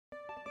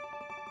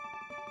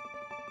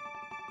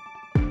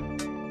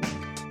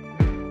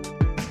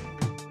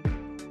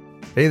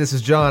Hey, this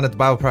is John at the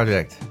Bible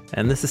Project.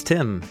 And this is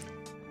Tim.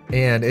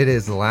 And it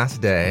is the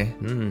last day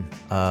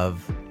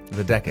of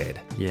the decade.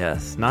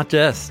 Yes, not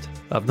just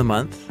of the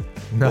month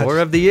Not or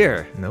of the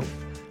year. Nope.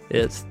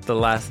 It's the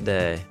last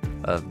day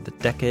of the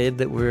decade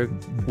that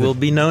will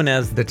be known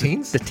as... The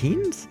teens? The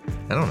teens?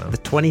 I don't know. The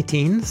 20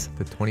 teens?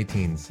 The 20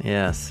 teens.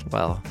 Yes,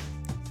 well...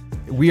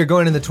 We are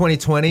going in the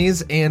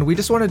 2020s, and we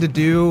just wanted to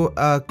do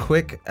a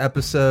quick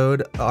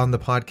episode on the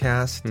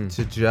podcast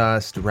to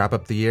just wrap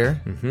up the year.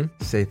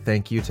 Say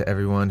thank you to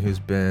everyone who's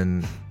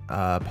been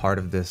part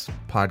of this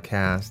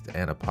podcast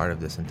and a part of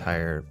this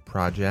entire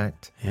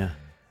project. Yeah.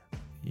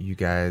 You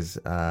guys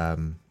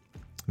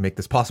make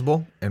this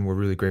possible, and we're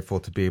really grateful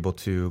to be able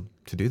to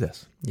do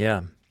this.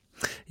 Yeah.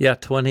 Yeah,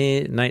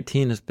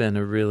 2019 has been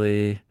a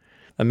really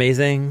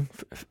amazing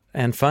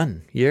and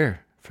fun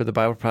year for the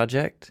Bible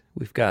Project.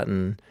 We've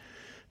gotten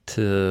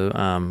to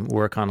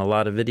work on a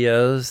lot of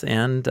videos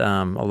and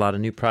a lot of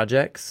new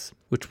projects,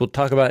 which we'll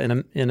talk about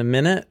in a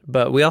minute.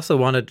 But we also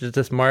wanted to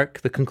just mark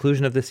the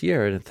conclusion of this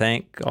year and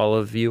thank all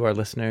of you, our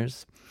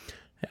listeners,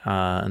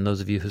 and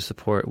those of you who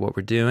support what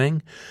we're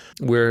doing.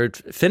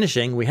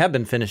 We have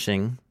been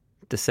finishing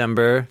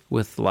December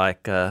with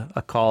like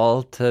a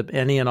call to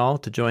any and all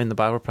to join the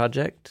Bible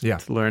Project, to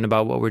learn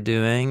about what we're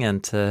doing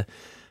and to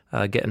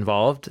get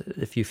involved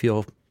if you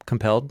feel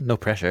compelled. No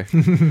pressure.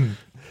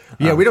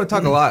 Yeah, we don't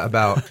talk a lot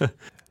about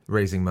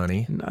raising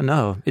money.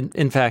 No.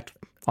 In fact,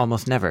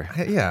 almost never.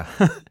 Yeah.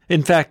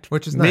 In fact,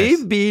 which is nice.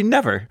 Maybe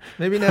never.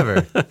 Maybe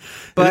never.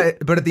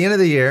 But at the end of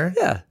the year,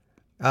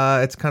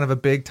 it's kind of a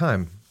big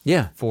time.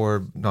 Yeah. For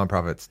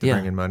nonprofits to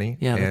bring in money.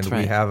 Yeah, and that's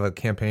right. we have a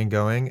campaign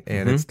going,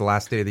 and it's the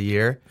last day of the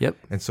year. Yep.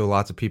 And so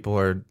lots of people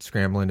are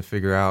scrambling to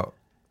figure out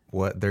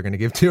what they're going to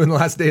give to in the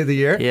last day of the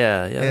year.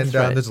 Yeah, and that's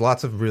right. There's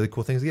lots of really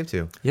cool things to give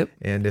to. Yep.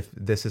 And if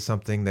this is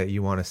something that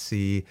you want to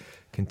see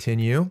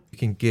continue, you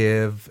can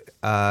give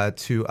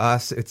to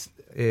us. It's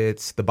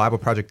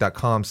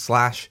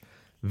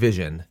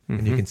thebibleproject.com/vision,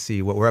 and you can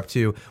see what we're up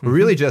to. We're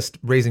really just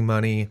raising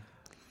money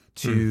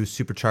to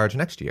supercharge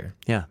next year.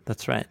 Yeah,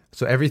 that's right.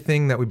 So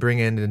everything that we bring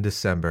in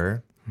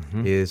December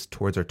is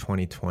towards our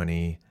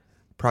 2020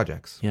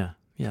 projects. Yeah.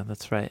 Yeah,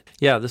 that's right.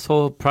 Yeah, this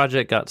whole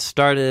project got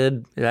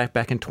started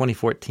back in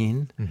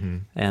 2014,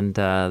 and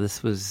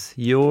this was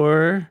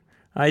your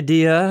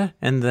idea,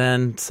 and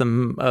then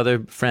some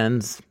other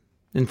friends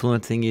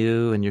influencing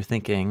you, and you're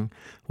thinking,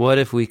 what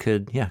if we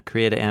could,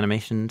 create an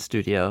animation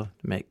studio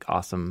to make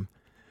awesome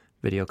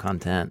video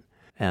content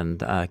and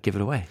give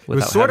it away? It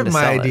was sort of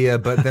my idea,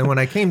 but then when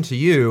I came to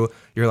you,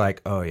 you're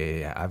like, oh,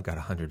 yeah, I've got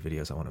 100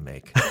 videos I want to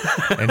make.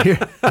 And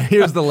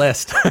here's the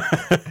list.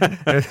 And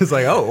it's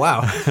like, oh,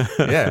 wow.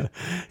 Yeah.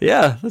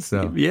 Yeah, that's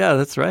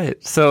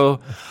right. So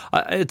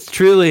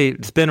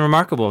it's been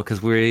remarkable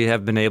because we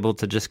have been able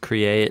to just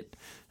create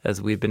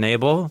as we've been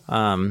able.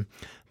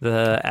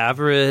 The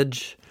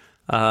average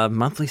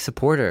monthly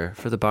supporter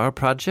for the Bible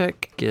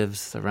Project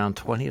gives around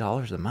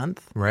 $20 a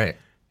month. Right.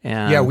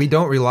 And we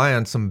don't rely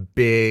on some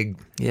big,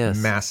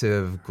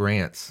 massive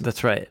grants.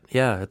 That's right.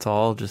 Yeah, it's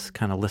all just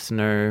kind of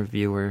listener,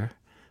 viewer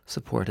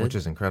supported. Which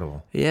is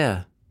incredible.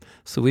 Yeah.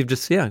 So we've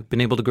just,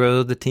 been able to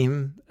grow the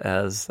team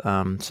as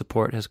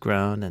support has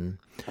grown, and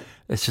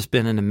it's just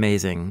been an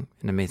amazing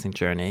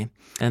journey.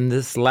 And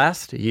this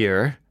last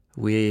year,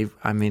 we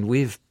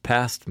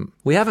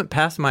haven't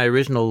passed my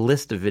original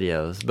list of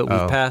videos, but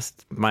we've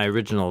passed my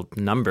original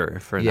number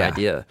for an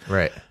idea.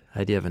 Right.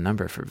 Idea of a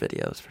number for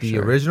videos, for the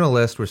sure. The original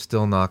list we're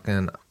still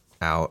knocking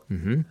out,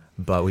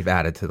 but we've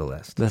added to the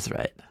list. That's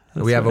right.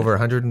 We have over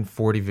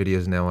 140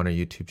 videos now on our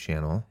YouTube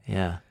channel.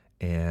 Yeah.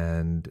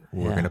 And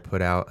we're going to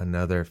put out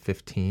another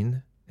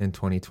 15 in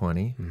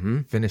 2020,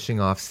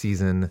 finishing off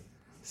season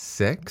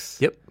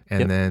 6. Yep.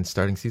 And then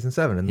starting season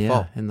 7 in the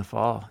fall. In the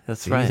fall.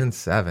 That's season right. Season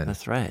 7.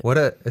 That's right.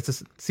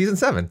 It's season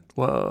 7.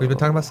 Whoa. We've been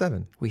talking about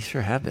 7. We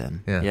sure have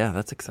been. Yeah. Yeah,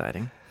 that's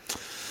exciting.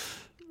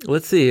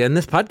 Let's see. In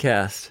this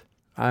podcast,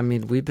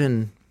 we've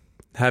been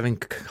having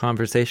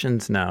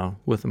conversations now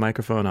with the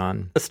microphone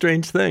on. A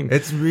strange thing.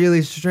 It's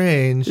really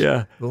strange.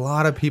 Yeah. A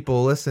lot of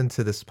people listen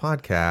to this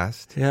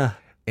podcast. Yeah.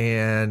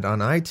 And on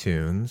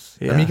iTunes,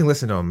 you can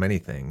listen to many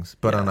things,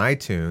 but on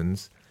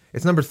iTunes,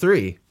 it's number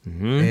 3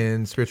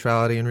 in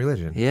spirituality and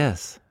religion.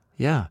 Yes.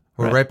 Yeah.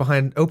 We're right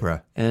behind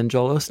Oprah. And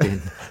Joel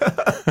Osteen.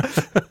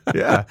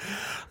 Yeah.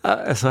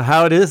 So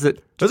how it is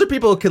that... Those are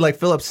people who could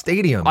fill up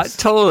stadiums.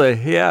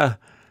 Totally, yeah.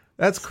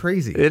 That's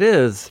crazy. It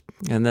is.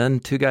 And then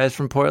 2 guys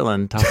from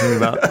Portland talking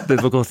about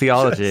biblical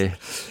theology.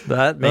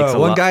 That makes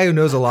one guy who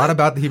knows a lot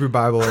about the Hebrew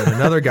Bible and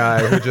another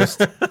guy who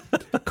just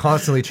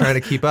constantly trying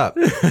to keep up.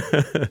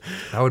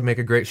 That would make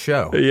a great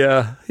show.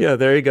 Yeah,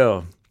 there you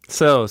go.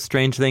 So,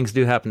 strange things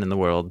do happen in the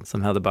world.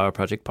 Somehow the Bible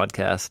Project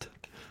podcast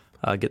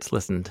gets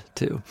listened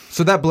to.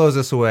 So that blows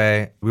us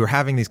away. We were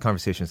having these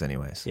conversations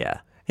anyways. Yeah.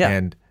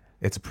 And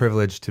it's a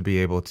privilege to be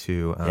able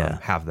to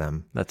have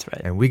them. That's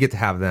right. And we get to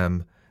have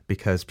them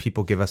because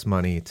people give us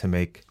money to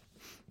make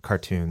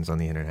cartoons on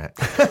the internet.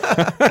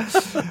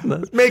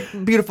 Make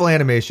beautiful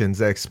animations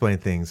that explain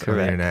things on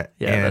the internet.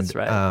 Yeah, and, that's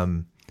right.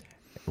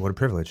 What a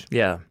privilege.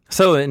 Yeah.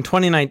 So in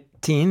 2019,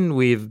 2019,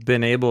 we've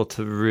been able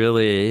to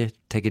really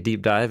take a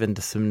deep dive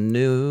into some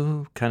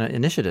new kind of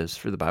initiatives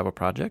for the Bible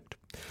Project.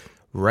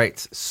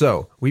 Right.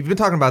 So we've been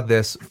talking about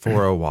this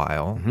for a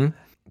while.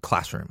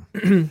 Classroom.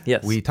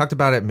 Yes. We talked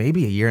about it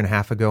maybe a year and a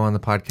half ago on the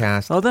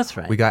podcast. Oh, that's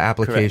right. We got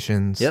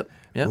applications. Correct.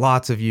 Yep.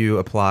 Lots of you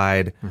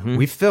applied.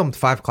 We've filmed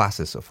 5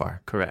 classes so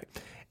far.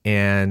 Correct.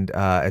 And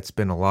it's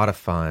been a lot of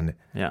fun.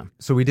 Yeah.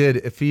 So we did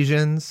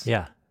Ephesians.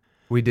 Yeah.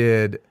 We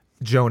did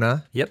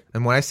Jonah. Yep.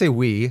 And when I say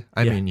we,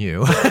 I mean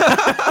you.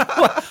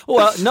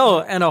 Well,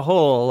 no, and a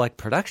whole like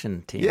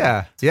production team.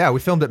 Yeah. Yeah.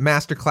 We filmed it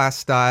masterclass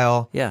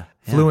style. Yeah.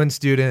 Flew in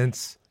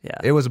students. Yeah.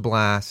 It was a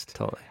blast.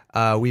 Totally.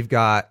 We've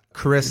got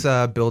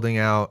Carissa building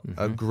out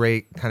a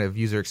great kind of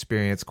user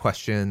experience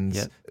questions.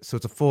 Yep. So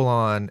it's a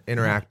full-on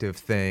interactive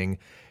thing.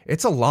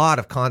 It's a lot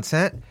of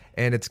content,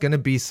 and it's going to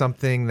be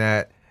something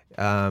that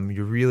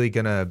you're really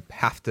going to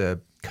have to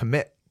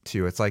commit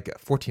to. It's like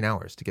 14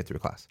 hours to get through a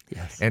class.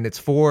 Yes. And it's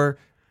for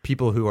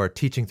people who are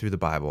teaching through the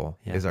Bible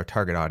Yeah. is our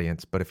target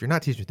audience. But if you're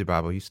not teaching through the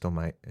Bible, you still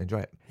might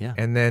enjoy it. Yeah.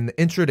 And then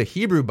the Intro to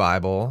Hebrew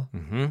Bible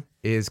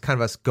is kind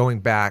of us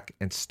going back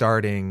and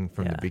starting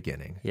from the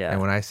beginning. Yeah.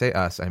 And when I say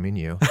us, I mean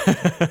you.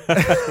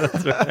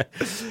 That's right.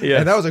 Yeah.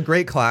 And that was a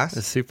great class.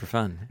 It's super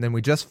fun. Then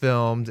we just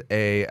filmed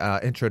a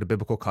Intro to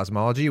Biblical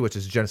Cosmology, which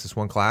is Genesis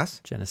 1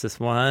 class. Genesis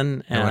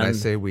 1. And when I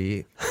say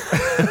we...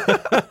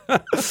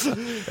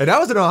 and that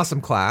was an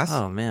awesome class.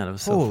 Oh, man, it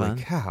was so Holy fun.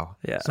 cow.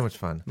 Yeah. So much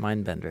fun.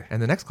 Mind bender.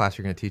 And the next class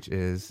you're going to teach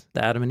is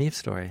The Adam and Eve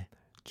story.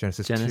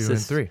 Genesis 2 and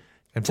 3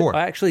 and 4.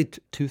 Actually,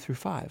 2 through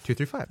 5. 2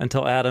 through 5.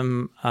 Until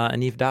Adam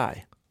and Eve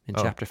die in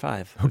chapter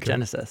 5 of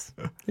Genesis.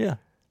 Yeah.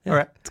 All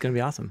right. It's going to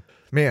be awesome.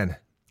 Man,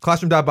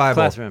 Classroom.Bible.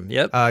 Classroom,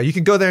 yep. You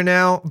can go there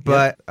now,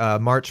 but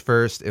March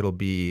 1st, it'll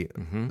be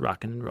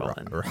Rocking and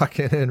rolling.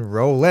 rocking and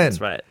rolling.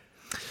 That's right.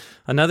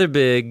 Another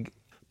big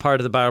part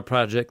of the Bible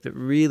Project that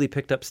really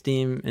picked up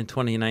steam in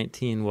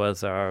 2019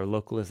 was our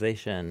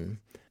localization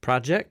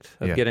project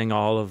of getting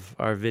all of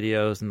our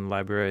videos and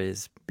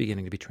libraries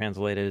beginning to be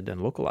translated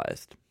and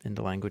localized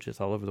into languages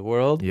all over the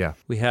world. Yeah.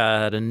 We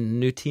had a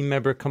new team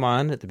member come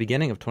on at the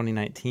beginning of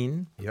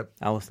 2019. Yep.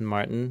 Allison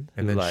Martin.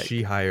 And who, then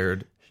she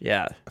hired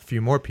a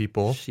few more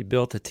people. She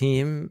built a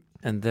team,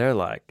 and they're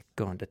like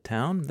going to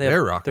town.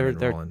 They're rocking and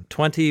rolling.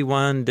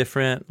 21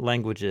 different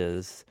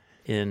languages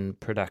in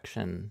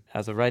production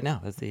as of right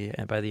now,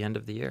 by the end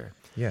of the year.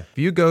 Yeah. If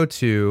you go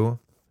to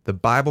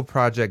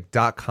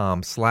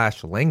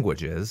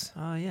thebibleproject.com/languages,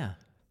 Oh, yeah.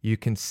 you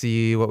can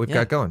see what we've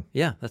got going.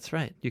 Yeah, that's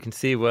right. You can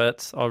see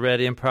what's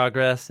already in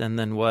progress and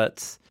then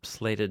what's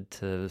slated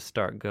to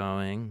start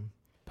going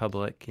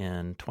public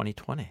in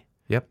 2020.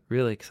 Yep.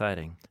 Really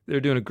exciting. They're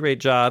doing a great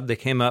job. They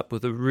came up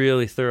with a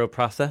really thorough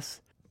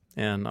process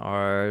and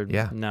are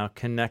now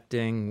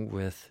connecting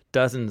with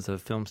dozens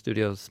of film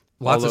studios.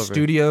 Lots all of over.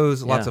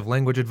 studios, lots Yeah. of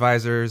language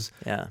advisors,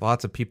 Yeah.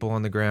 lots of people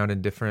on the ground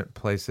in different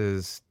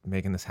places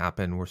making this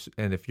happen.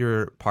 And if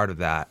you're part of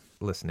that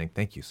listening,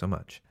 thank you so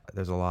much.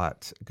 There's a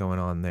lot going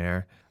on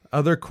there.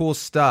 Other cool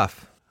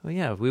stuff. Well,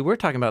 yeah, we were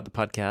talking about the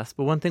podcast,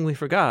 but one thing we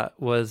forgot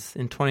was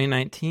in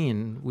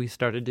 2019, we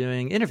started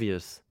doing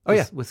interviews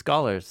with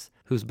scholars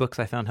whose books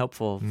I found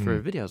helpful for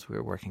videos we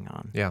were working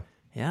on. Yeah.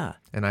 Yeah.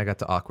 And I got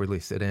to awkwardly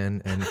sit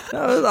in and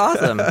That was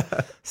awesome.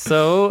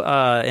 So,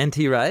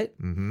 N.T. Wright,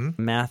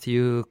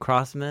 Matthew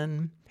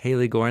Crossman,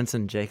 Haley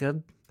Goranson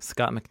Jacob,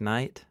 Scott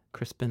McKnight,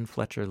 Crispin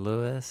Fletcher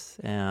Lewis,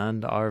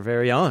 and our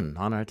very own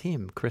on our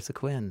team, Carissa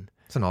Quinn.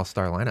 it's an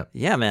all-star lineup.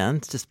 Yeah, man.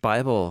 It's just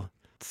Bible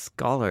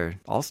scholar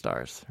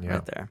all-stars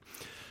right there.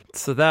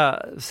 So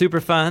that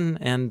super fun,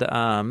 and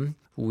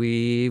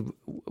we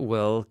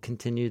will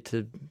continue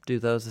to do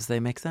those as they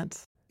make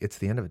sense. It's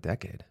the end of a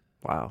decade.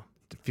 Wow.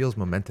 It feels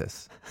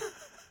momentous.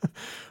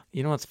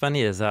 You know what's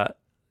funny is that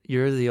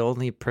you're the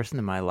only person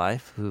in my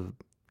life who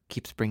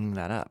keeps bringing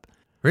that up.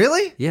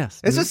 Really?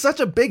 Yes. It's just such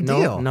a big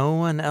deal. No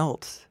one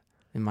else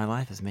in my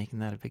life is making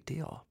that a big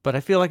deal. But I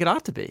feel like it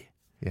ought to be.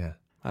 Yeah.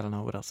 I don't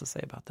know what else to say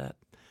about that.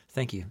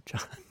 Thank you,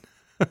 John.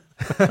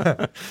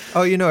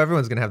 Oh,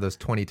 everyone's going to have those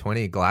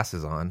 2020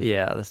 glasses on.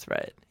 Yeah, that's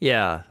right.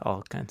 Yeah,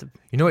 all kinds of...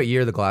 You know what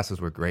year the glasses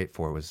were great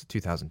for was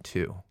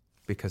 2002.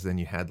 Because then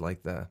you had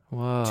like the 2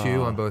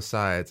 on both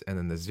sides and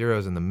then the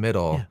zeros in the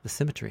middle. Yeah, the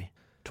symmetry.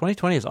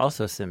 2020 is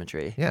also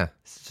symmetry. Yeah.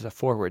 It's just a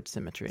forward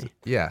symmetry.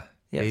 Yeah.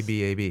 Yes.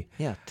 AB, AB.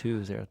 Yeah,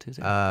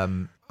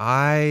 2020.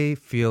 I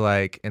feel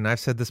like, and I've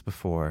said this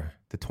before,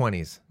 the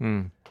 20s, it's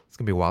going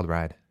to be a wild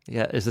ride.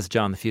 Yeah, is this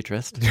John the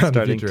Futurist John the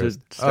starting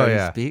Futurist.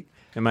 to speak?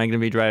 Am I going to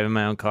be driving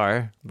my own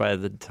car by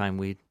the time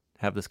we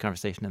have this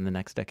conversation in the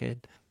next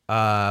decade?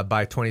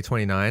 By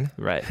 2029.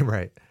 Right.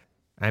 Right.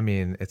 I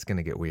mean, it's going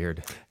to get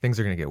weird. Things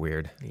are going to get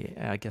weird.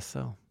 Yeah, I guess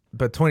so.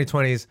 But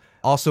 2020s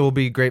also will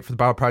be great for the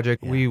Bible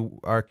Project. Yeah. We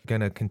are going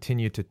to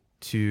continue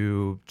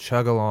to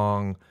chug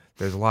along.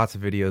 There's lots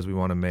of videos we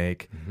want to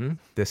make.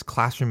 This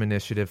classroom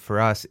initiative for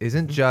us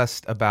isn't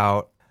just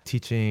about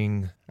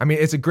teaching. I mean,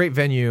 it's a great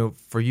venue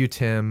for you,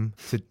 Tim,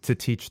 to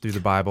teach through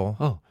the Bible.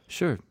 Oh,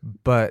 sure.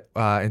 But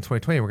in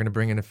 2020, we're going to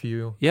bring in a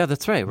few. Yeah,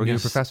 that's right. We're new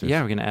professors.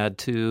 Yeah, we're going to add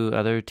 2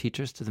 other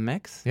teachers to the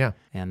mix. Yeah,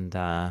 and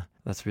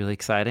that's really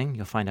exciting.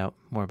 You'll find out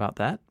more about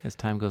that as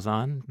time goes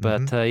on.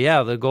 But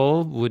the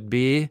goal would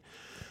be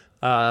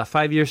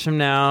 5 years from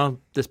now,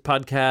 this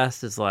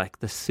podcast is like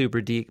the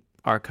super deep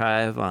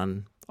archive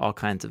on all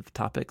kinds of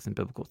topics in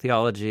biblical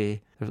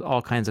theology. There's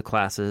all kinds of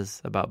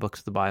classes about books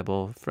of the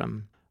Bible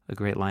from a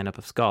great lineup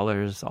of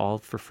scholars, all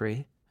for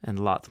free, and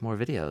lots more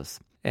videos.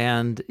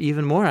 And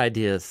even more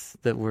ideas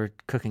that we're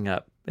cooking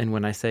up. And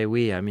when I say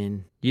we, I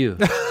mean you.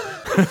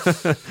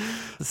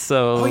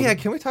 So,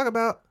 can we talk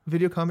about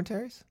video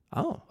commentaries?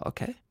 Oh,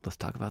 okay. Let's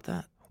talk about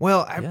that.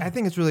 Well, I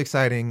think it's really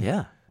exciting.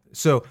 Yeah.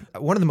 So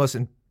one of the most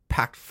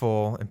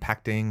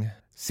impacting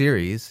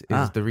series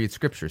is the Read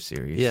Scripture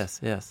series.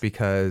 Yes.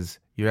 Because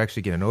you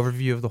actually get an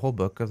overview of the whole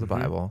book of the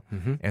Bible,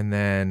 and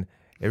then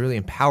it really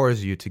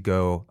empowers you to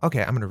go,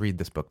 okay, I'm going to read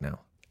this book now.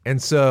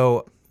 And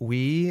so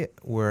we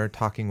were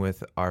talking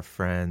with our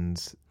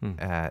friends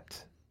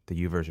at the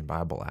YouVersion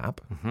Bible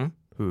app,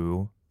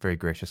 who very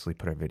graciously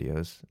put our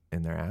videos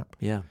in their app.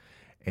 Yeah.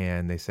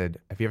 And they said,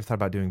 have you ever thought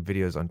about doing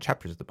videos on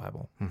chapters of the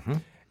Bible?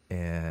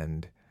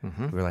 And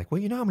we were like, well,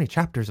 you know how many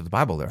chapters of the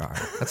Bible there are?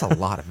 That's a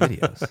lot of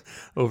videos.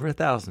 Over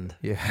 1,000.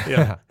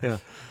 Yeah.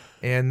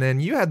 And then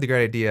you had the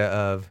great idea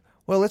of,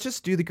 well, let's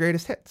just do the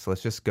greatest hits.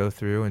 Let's just go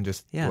through and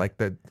just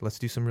let's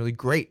do some really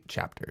great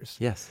chapters.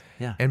 Yes.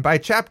 Yeah. And by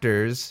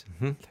chapters,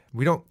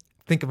 we don't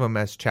think of them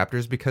as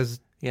chapters because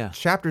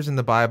chapters in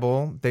the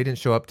Bible, they didn't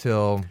show up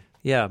till...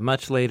 Yeah,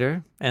 much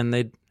later. And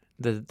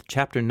the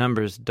chapter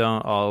numbers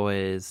don't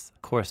always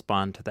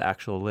correspond to the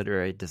actual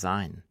literary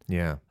design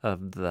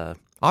of the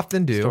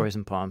often do stories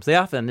and poems. They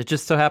often. It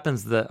just so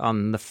happens that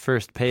on the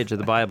first page of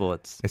the Bible,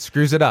 it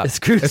screws it up. It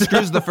screws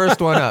the first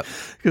one up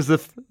because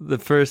the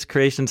first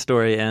creation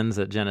story ends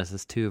at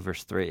Genesis 2,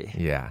 verse 3.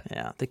 Yeah.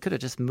 They could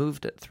have just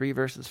moved it 3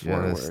 verses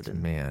forward.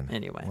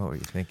 Anyway, what were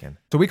you thinking?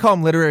 So we call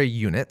them literary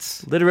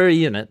units. Literary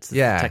units is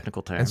the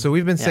technical term. And so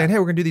we've been saying, hey,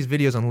 we're going to do these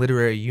videos on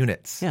literary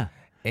units. Yeah.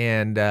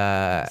 And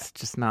it's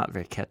just not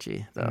very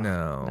catchy, though.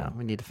 No,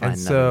 we need to find. And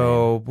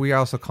so we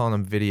also call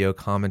them video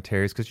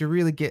commentaries because you're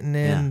really getting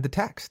in the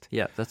text.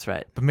 Yeah, that's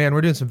right. But man, we're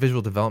doing some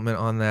visual development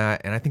on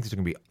that, and I think these are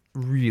going to be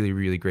really,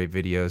 really great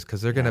videos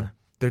because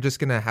they're just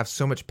gonna have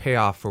so much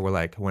payoff for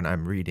when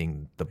I'm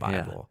reading the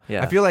Bible.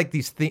 Yeah. I feel like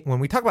when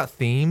we talk about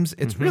themes,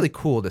 it's really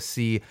cool to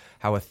see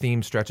how a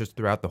theme stretches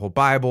throughout the whole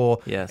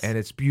Bible. Yes. And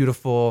it's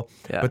beautiful.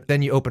 Yeah. But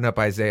then you open up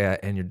Isaiah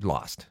and you're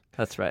lost.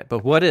 That's right.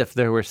 But what if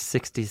there were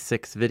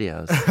 66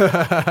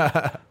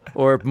 videos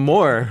or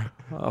more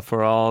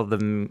for all the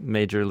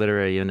major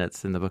literary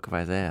units in the book of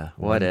Isaiah?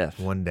 What if?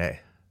 One day.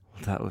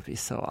 That would be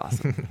so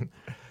awesome.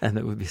 And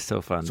it would be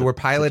so fun. So we're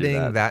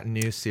piloting that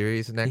new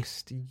series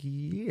next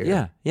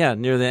year. Yeah.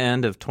 Near the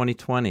end of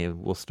 2020,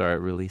 we'll start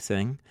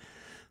releasing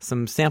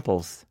some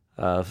samples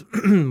of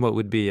what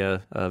would be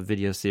a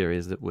video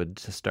series that would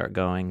just start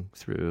going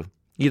through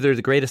either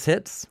the greatest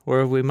hits,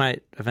 or we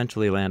might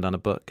eventually land on a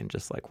book and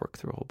just work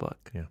through a whole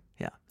book.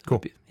 Yeah.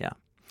 Cool. Yeah.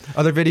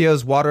 Other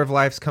videos, Water of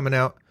Life's coming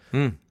out.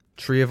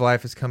 Tree of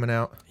Life is coming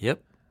out.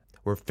 Yep.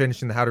 We're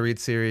finishing the How to Read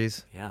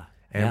series. Yeah.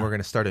 And we're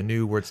going to start a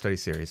new word study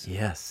series.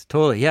 Yes,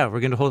 totally. Yeah, we're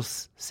going to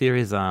host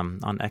series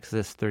on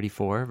Exodus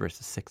 34,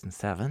 verses 6 and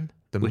 7.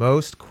 The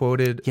most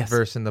quoted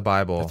verse in the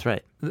Bible. That's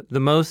right. The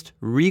most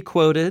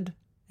re-quoted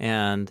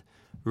and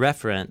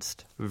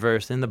referenced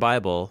verse in the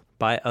Bible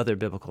by other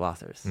biblical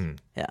authors.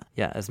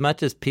 Yeah. As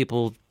much as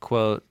people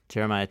quote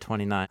Jeremiah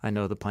 29, I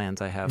know the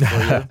plans I have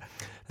for you.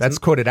 That's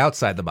quoted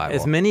outside the Bible.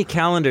 As many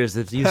calendars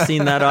as you've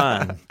seen that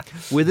on.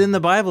 Within the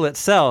Bible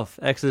itself,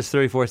 Exodus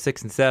 34,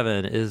 6, and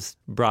 7 is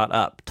brought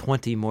up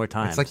 20 more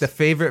times. It's like the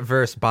favorite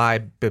verse by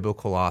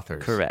biblical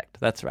authors. Correct.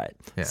 That's right.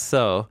 Yeah.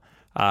 So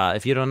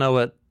if you don't know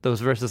what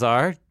those verses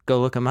are, go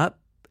look them up,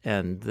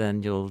 and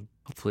then you'll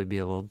hopefully be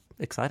a little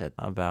excited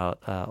about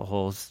a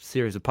whole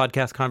series of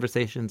podcast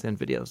conversations and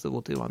videos that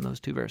we'll do on those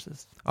 2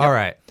 verses. All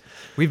right.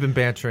 We've been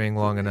bantering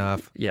long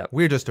enough. Yeah.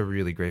 We're just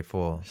really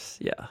grateful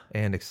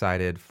and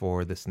excited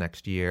for this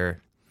next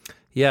year.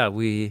 Yeah,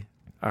 we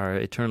are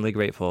eternally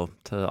grateful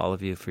to all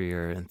of you for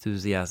your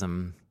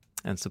enthusiasm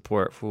and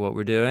support for what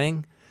we're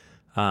doing.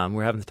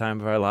 We're having the time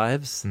of our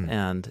lives,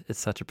 and it's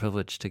such a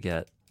privilege to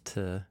get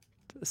to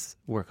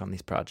work on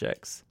these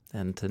projects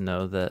and to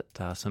know that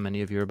so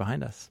many of you are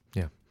behind us.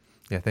 Yeah,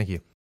 thank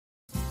you.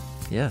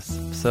 Yes.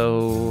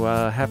 So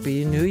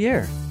Happy New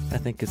Year, I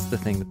think is the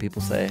thing that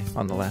people say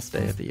on the last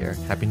day of the year.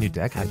 Happy New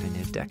Decade. Happy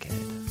New Decade.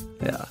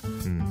 Yeah.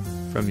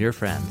 From your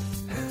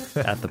friends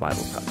at the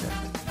Bible Project.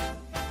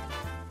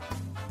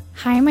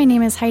 Hi, my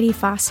name is Heidi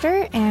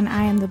Foster, and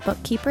I am the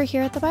bookkeeper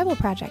here at the Bible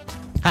Project.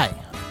 Hi,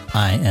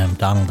 I am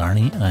Donald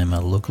Arney. I'm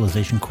a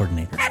localization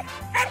coordinator.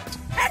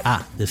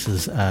 This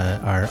is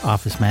our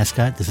office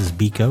mascot. This is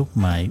Biko,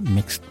 my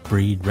mixed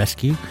breed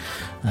rescue.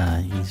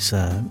 He's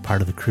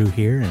part of the crew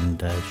here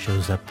and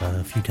shows up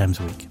a few times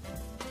a week.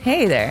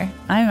 Hey there,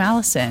 I'm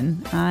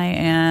Allison. I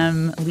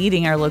am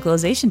leading our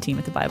localization team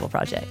at the Bible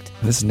Project.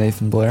 This is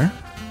Nathan Blair.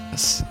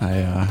 Yes,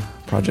 I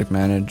project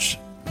manage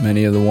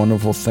many of the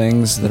wonderful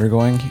things that are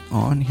going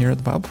on here at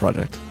the Bible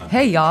Project.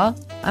 Hey y'all,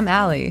 I'm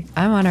Allie.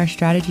 I'm on our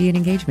strategy and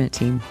engagement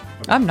team.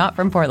 I'm not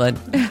from Portland.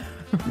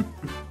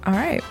 All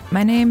right.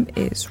 My name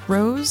is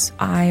Rose.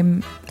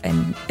 I'm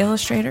an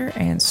illustrator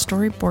and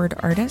storyboard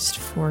artist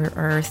for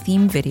our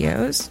theme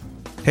videos.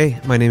 Hey,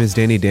 my name is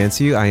Danny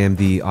Dancy. I am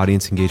the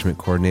audience engagement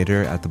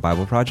coordinator at the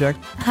Bible Project.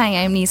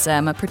 Hi, I'm Nisa.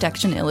 I'm a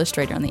production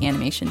illustrator on the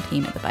animation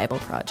team at the Bible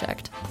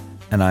Project.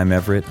 And I'm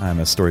Everett. I'm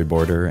a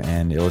storyboarder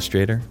and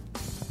illustrator.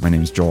 My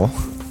name is Joel,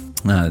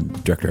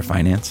 director of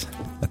finance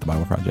at the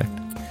Bible Project.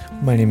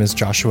 My name is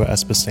Joshua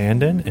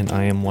Espasandin, and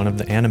I am one of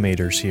the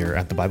animators here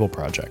at the Bible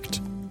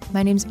Project.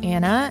 My name's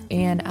Anna,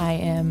 and I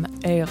am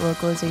a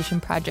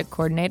localization project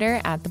coordinator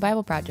at the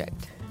Bible Project.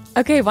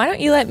 Okay, why don't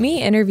you let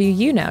me interview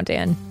you now,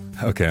 Dan?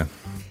 Okay,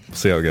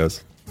 see how it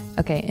goes.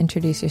 Okay,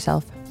 introduce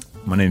yourself.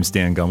 My name's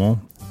Dan Gummel.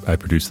 I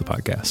produce the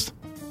podcast.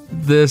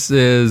 This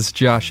is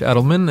Josh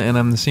Edelman, and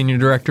I'm the Senior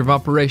Director of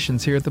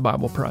Operations here at the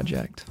Bible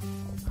Project.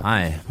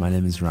 Hi, my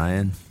name is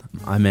Ryan.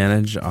 I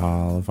manage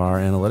all of our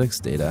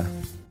analytics data.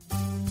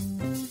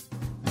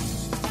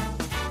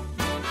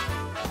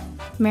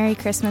 Merry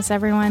Christmas,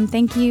 everyone.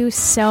 Thank you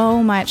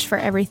so much for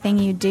everything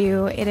you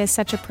do. It is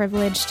such a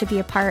privilege to be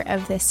a part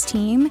of this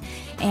team,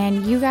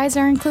 and you guys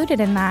are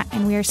included in that,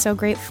 and we are so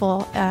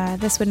grateful.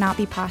 This would not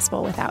be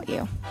possible without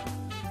you.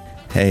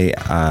 Hey,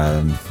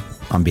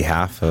 on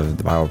behalf of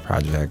the Bible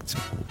Project,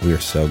 we are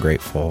so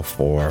grateful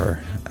for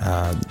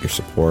your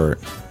support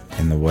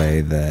in the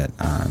way that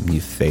you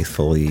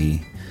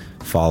faithfully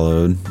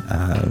followed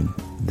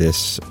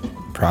this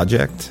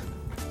project.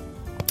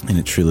 And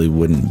it truly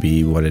wouldn't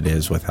be what it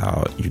is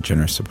without your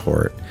generous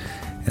support.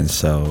 And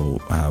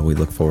so we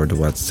look forward to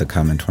what's to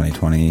come in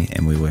 2020,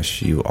 and we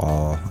wish you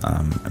all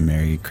a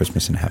Merry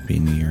Christmas and Happy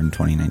New Year in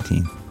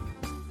 2019.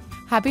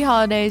 Happy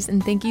holidays,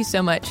 and thank you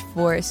so much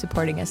for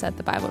supporting us at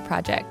the Bible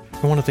Project.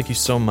 I want to thank you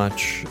so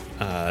much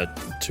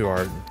to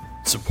our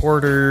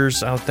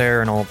supporters out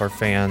there and all of our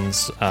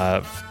fans.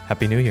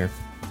 Happy New Year.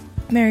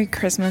 Merry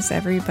Christmas,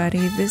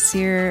 everybody. This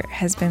year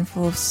has been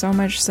full of so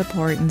much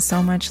support and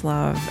so much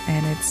love,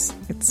 and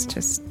it's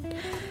just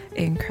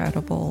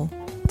incredible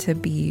to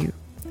be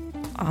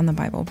on the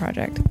Bible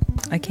Project.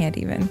 I can't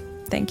even.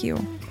 Thank you.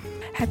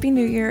 Happy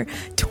New Year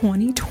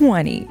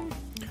 2020.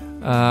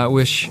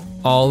 Wish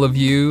all of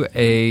you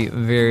a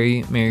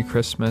very Merry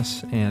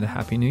Christmas and a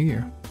Happy New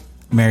Year.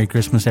 Merry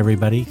Christmas,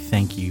 everybody.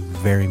 Thank you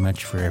very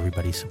much for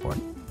everybody's support.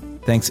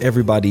 Thanks,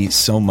 everybody,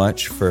 so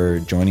much for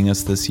joining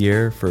us this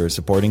year, for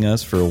supporting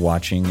us, for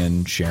watching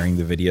and sharing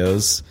the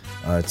videos.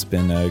 It's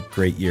been a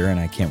great year, and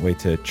I can't wait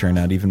to churn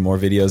out even more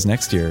videos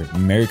next year.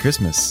 Merry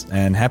Christmas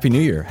and Happy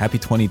New Year. Happy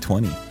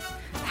 2020.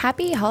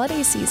 Happy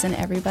holiday season,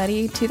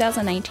 everybody.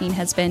 2019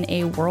 has been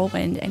a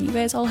whirlwind, and you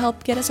guys all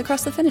helped get us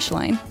across the finish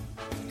line.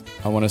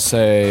 I want to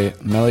say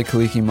Mele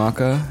Kaliki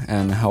Maka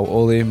and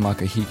Hau'oli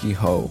Makahiki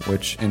Ho,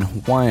 which in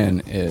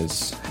Hawaiian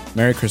is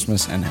Merry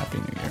Christmas and Happy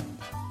New Year.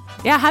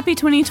 Yeah, happy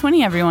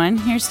 2020, everyone.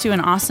 Here's to an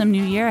awesome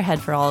new year ahead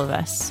for all of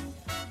us.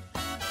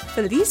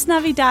 Feliz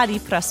Navidad y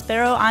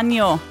Prospero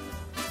Año.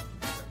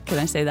 Can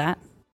I say that?